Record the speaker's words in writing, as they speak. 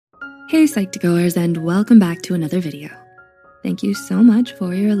Hey Psych2Goers, and welcome back to another video. Thank you so much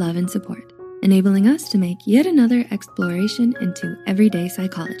for your love and support, enabling us to make yet another exploration into everyday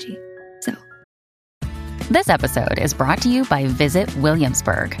psychology. So, this episode is brought to you by Visit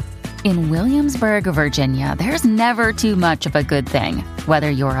Williamsburg. In Williamsburg, Virginia, there's never too much of a good thing.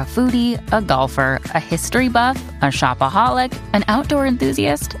 Whether you're a foodie, a golfer, a history buff, a shopaholic, an outdoor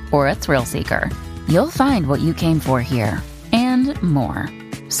enthusiast, or a thrill seeker, you'll find what you came for here and more.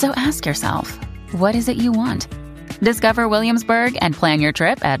 So ask yourself, what is it you want? Discover Williamsburg and plan your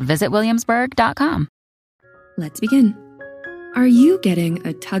trip at visitwilliamsburg.com. let's begin. Are you getting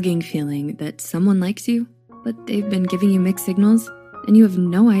a tugging feeling that someone likes you, but they've been giving you mixed signals and you have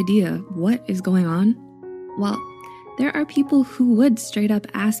no idea what is going on? Well, there are people who would straight up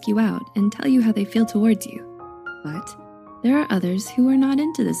ask you out and tell you how they feel towards you. But there are others who are not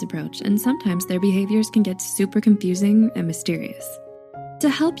into this approach, and sometimes their behaviors can get super confusing and mysterious. To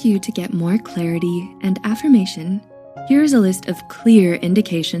help you to get more clarity and affirmation, here's a list of clear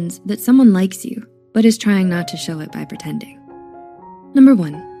indications that someone likes you, but is trying not to show it by pretending. Number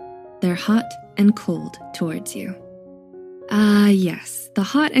 1, they're hot and cold towards you. Yes, the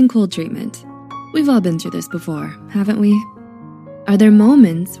hot and cold treatment. We've all been through this before, haven't we? Are there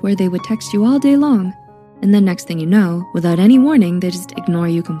moments where they would text you all day long, and then next thing you know, without any warning, they just ignore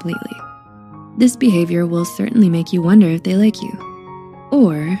you completely? This behavior will certainly make you wonder if they like you.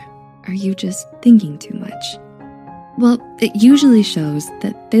 Or are you just thinking too much? Well, it usually shows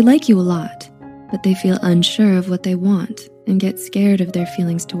that they like you a lot, but they feel unsure of what they want and get scared of their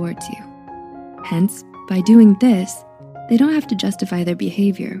feelings towards you. Hence, by doing this, they don't have to justify their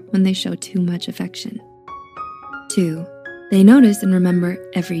behavior when they show too much affection. 2, they notice and remember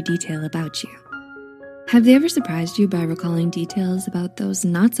every detail about you. Have they ever surprised you by recalling details about those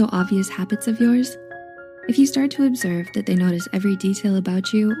not so obvious habits of yours? If you start to observe that they notice every detail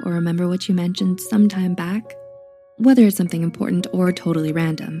about you or remember what you mentioned some time back, whether it's something important or totally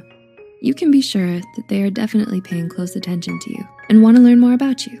random, you can be sure that they are definitely paying close attention to you and want to learn more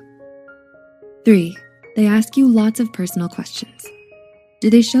about you. 3, they ask you lots of personal questions. Do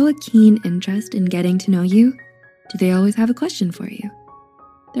they show a keen interest in getting to know you? Do they always have a question for you?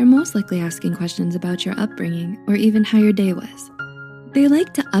 They're most likely asking questions about your upbringing or even how your day was. They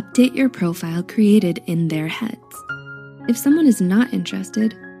like to update your profile created in their heads. If someone is not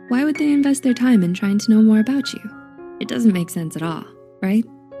interested, why would they invest their time in trying to know more about you? It doesn't make sense at all, right?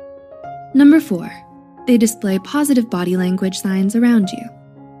 Number 4, they display positive body language signs around you.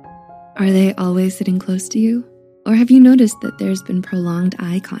 Are they always sitting close to you? Or have you noticed that there's been prolonged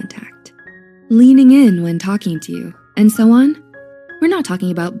eye contact, leaning in when talking to you, and so on? We're not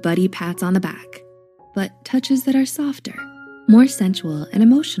talking about buddy pats on the back, but touches that are softer, more sensual and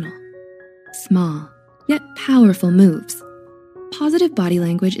emotional. Small, yet powerful moves. Positive body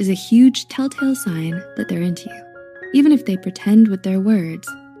language is a huge telltale sign that they're into you. Even if they pretend with their words,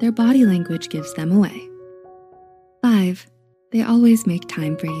 their body language gives them away. 5, they always make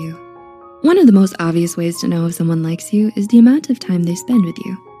time for you. One of the most obvious ways to know if someone likes you is the amount of time they spend with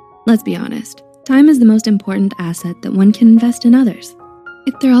you. Let's be honest, time is the most important asset that one can invest in others.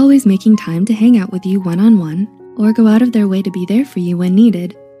 If they're always making time to hang out with you one-on-one, or go out of their way to be there for you when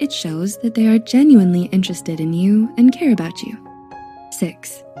needed, it shows that they are genuinely interested in you and care about you.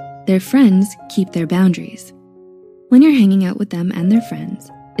 6, their friends keep their boundaries. When you're hanging out with them and their friends,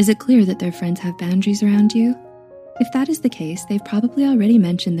 is it clear that their friends have boundaries around you? If that is the case, they've probably already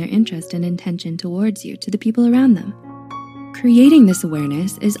mentioned their interest and intention towards you to the people around them. Creating this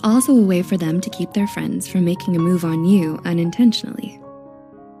awareness is also a way for them to keep their friends from making a move on you unintentionally.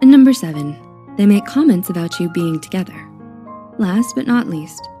 And number 7, they make comments about you being together. Last but not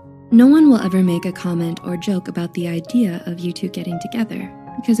least, no one will ever make a comment or joke about the idea of you two getting together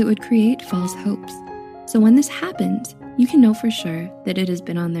because it would create false hopes. So when this happens, you can know for sure that it has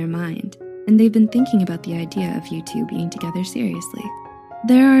been on their mind and they've been thinking about the idea of you two being together seriously.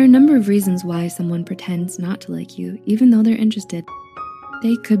 There are a number of reasons why someone pretends not to like you even though they're interested.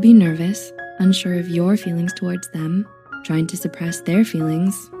 They could be nervous, unsure of your feelings towards them, trying to suppress their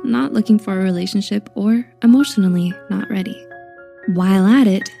feelings, not looking for a relationship, or emotionally not ready. While at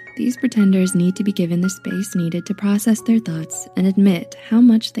it, these pretenders need to be given the space needed to process their thoughts and admit how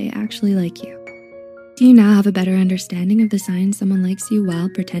much they actually like you. Do you now have a better understanding of the signs someone likes you while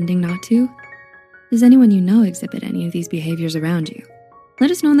pretending not to? Does anyone you know exhibit any of these behaviors around you?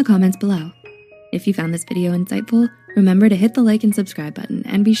 Let us know in the comments below. If you found this video insightful, remember to hit the like and subscribe button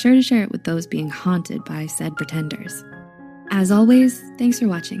and be sure to share it with those being haunted by said pretenders. As always, thanks for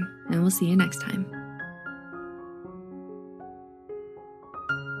watching, and we'll see you next time.